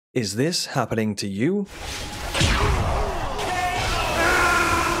Is this happening to you?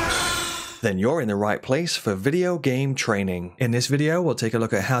 Then you're in the right place for video game training. In this video, we'll take a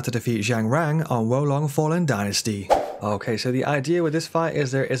look at how to defeat Zhang Rang on Wo Long Fallen Dynasty. Okay, so the idea with this fight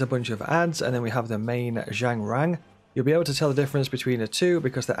is there is a bunch of adds, and then we have the main Zhang Rang. You'll be able to tell the difference between the two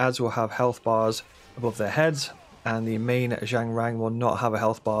because the adds will have health bars above their heads, and the main Zhang Rang will not have a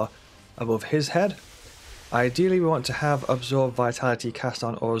health bar above his head. Ideally, we want to have Absorb Vitality cast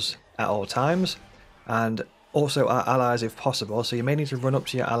on us at all times, and also our allies if possible, so you may need to run up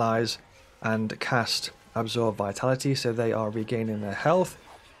to your allies and cast Absorb Vitality so they are regaining their health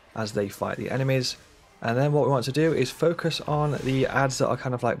as they fight the enemies. And then what we want to do is focus on the adds that are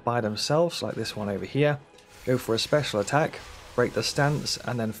kind of like by themselves, like this one over here. Go for a special attack, break the stance,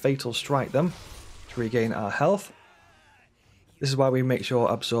 and then Fatal Strike them to regain our health. This is why we make sure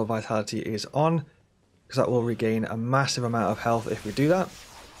Absorb Vitality is on, because that will regain a massive amount of health if we do that.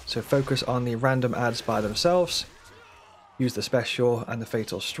 So focus on the random adds by themselves. Use the Special and the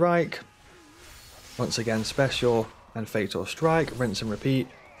Fatal Strike. Once again, Special and Fatal Strike, rinse and repeat.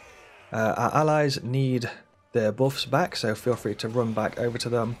 Our allies need their buffs back, so feel free to run back over to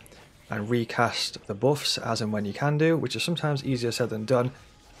them and recast the buffs as and when you can do, which is sometimes easier said than done,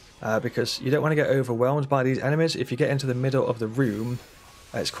 because you don't want to get overwhelmed by these enemies. If you get into the middle of the room,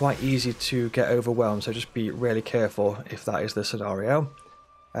 it's quite easy to get overwhelmed, so just be really careful if that is the scenario.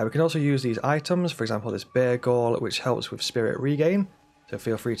 We can also use these items, for example this Bear Gall, which helps with Spirit Regain, so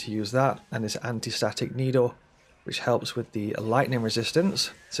feel free to use that, and this Anti-Static Needle, which helps with the lightning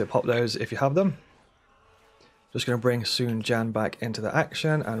resistance, so pop those if you have them. Just going to bring Sun Jian back into the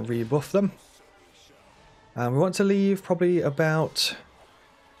action and rebuff them. And we want to leave probably about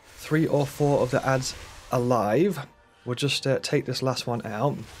 3 or 4 of the adds alive. We'll just take this last one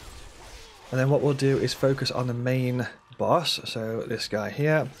out. And then what we'll do is focus on the main boss, so this guy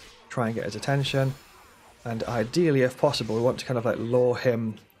here, try and get his attention. And ideally, if possible, we want to kind of like lure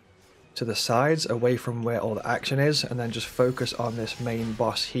him to the sides, away from where all the action is, and then just focus on this main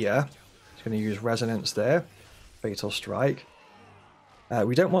boss here. Just going to use Resonance there, Fatal Strike.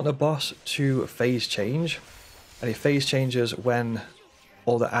 We don't want the boss to phase change, and he phase changes when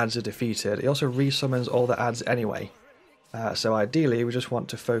all the adds are defeated. He also resummons all the adds anyway. So ideally, we just want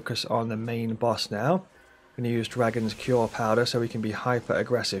to focus on the main boss now. I'm going to use Dragon's Cure Powder so we can be hyper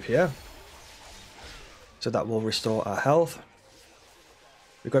aggressive here. So that will restore our health.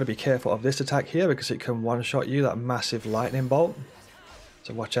 We've got to be careful of this attack here because it can one-shot you, that massive lightning bolt.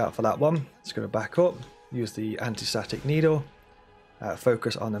 So watch out for that one. It's going to back up, use the Anti-Static Needle,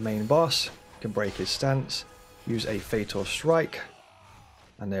 focus on the main boss, can break his stance, use a Fatal Strike,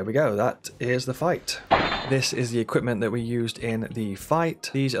 and there we go, that is the fight. This is the equipment that we used in the fight.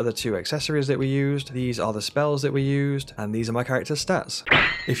 These are the 2 accessories that we used. These are the spells that we used. And these are my character's stats.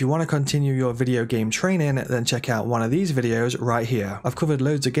 If you want to continue your video game training, then check out one of these videos right here. I've covered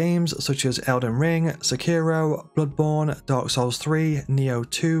loads of games such as Elden Ring, Sekiro, Bloodborne, Dark Souls 3, Nioh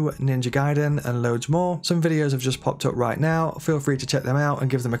 2, Ninja Gaiden, and loads more. Some videos have just popped up right now. Feel free to check them out and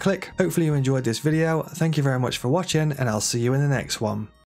give them a click. Hopefully you enjoyed this video. Thank you very much for watching, and I'll see you in the next one.